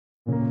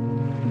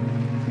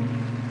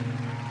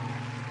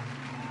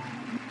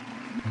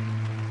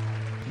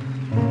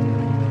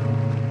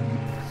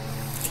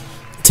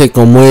take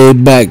them way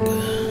back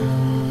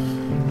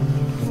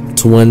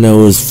to when there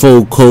was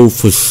full code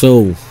for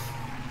show.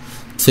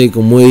 Take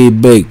them way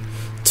back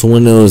to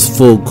when there was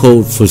full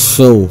code for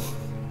show.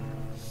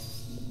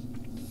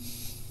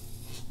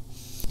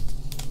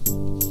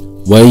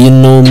 Well, you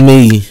know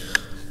me,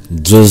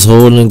 just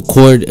holding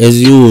court as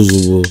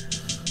usual.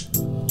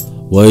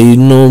 Well, you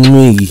know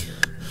me,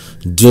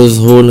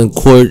 just holding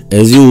court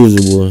as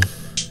usual.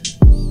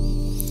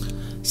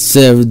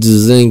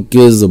 Savages Inc.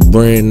 is a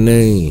brand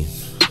name.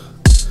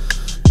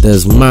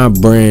 That's my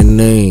brand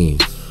name.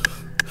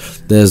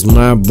 That's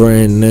my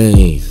brand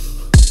name.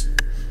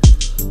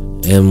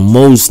 And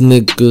most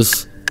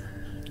niggas,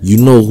 you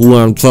know who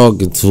I'm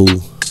talking to.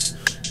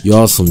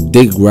 Y'all some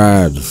dick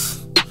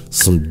riders,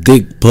 some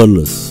dick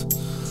pullers,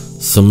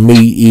 some meat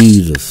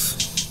eaters,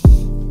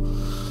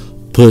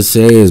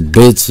 pussy ass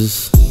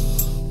bitches.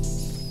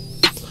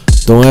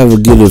 Don't ever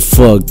get it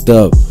fucked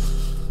up.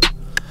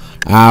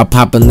 I'll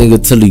pop a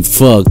nigga till he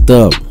fucked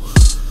up.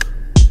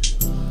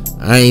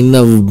 I ain't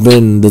never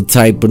been the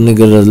type of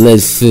nigga that let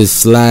shit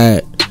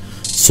slide.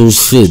 So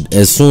shit,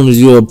 as soon as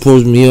you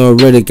approach me, you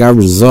already got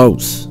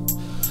results.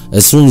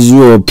 As soon as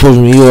you approach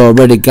me, you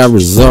already got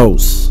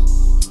results.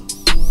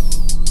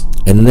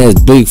 And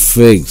that's big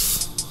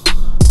fakes.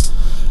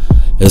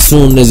 As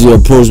soon as you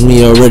approach me,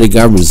 you already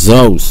got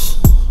results.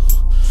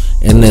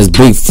 And that's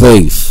big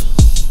fakes.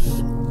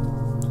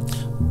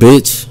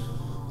 Bitch.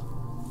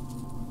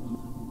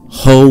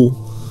 Hoe.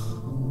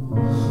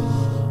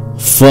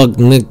 Fuck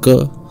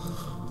nigga.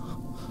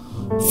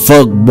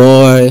 Fuck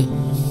boy.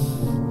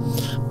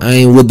 I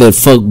ain't with that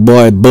fuck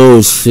boy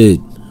bullshit.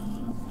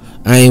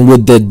 I ain't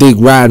with that dick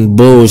riding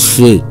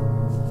bullshit.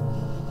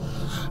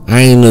 I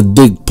ain't a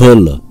dick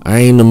puller. I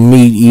ain't a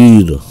meat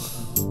eater.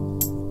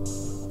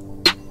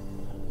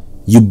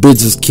 You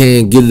bitches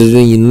can't get it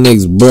in your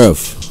next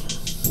breath.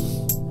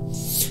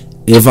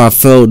 If I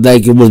felt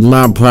like it was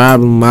my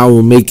problem, I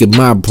would make it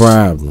my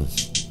problem.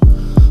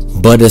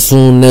 But as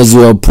soon as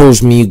you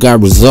approach me, you got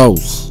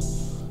results.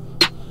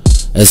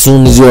 As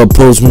soon as you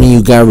approach me,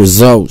 you got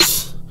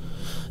results.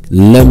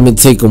 Let me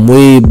take them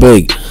way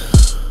back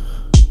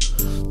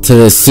to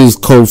that 6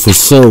 code for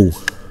show.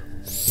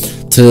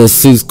 To that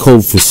 6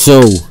 code for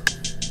show.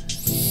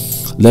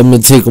 Let me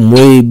take them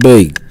way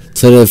back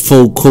to that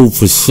 4 code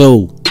for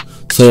show.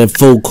 To that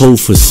 4 code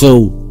for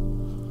show.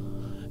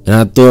 And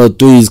I throw out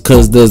 3s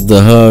cause that's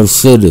the hub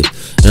city.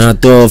 And I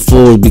throw out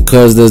 4s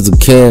because that's the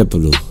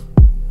capital.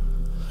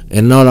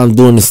 And all I'm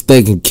doing is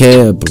stacking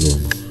capital.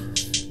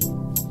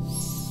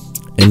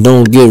 And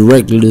don't get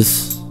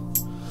reckless.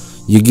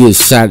 You get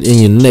shot in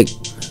your neck.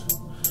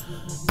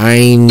 I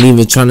ain't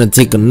even trying to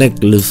take a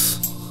necklace.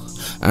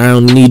 I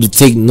don't need to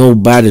take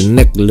nobody's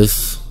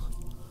necklace.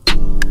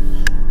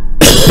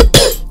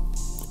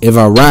 If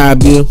I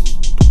rob you,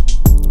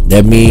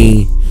 that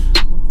mean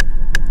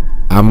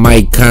I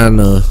might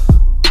kinda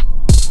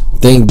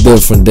think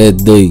different that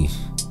day.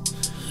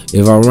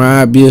 If I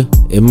rob you,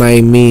 it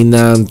might mean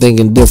now I'm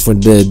thinking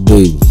different that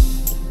day.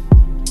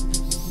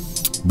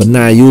 But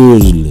not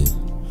usually.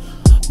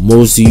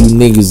 Most of you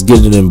niggas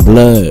get it in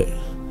blood.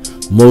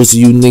 Most of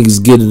you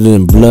niggas get it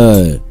in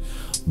blood.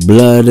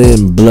 Blood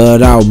in,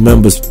 blood out,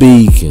 member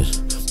speaking.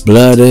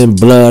 Blood in,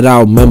 blood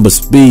out, member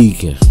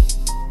speaking.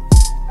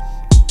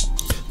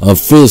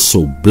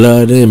 Official,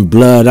 blood in,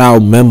 blood out,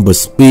 member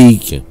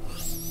speaking.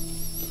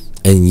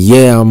 And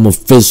yeah, I'm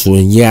official,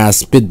 and yeah, I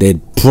spit that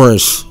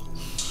pressure.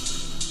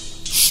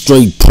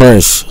 Straight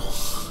pressure.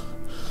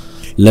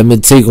 Let me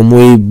take them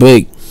way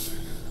back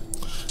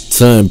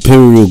to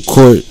Imperial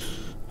Court.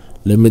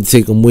 Let me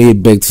take them way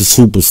back to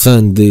Super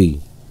Sunday.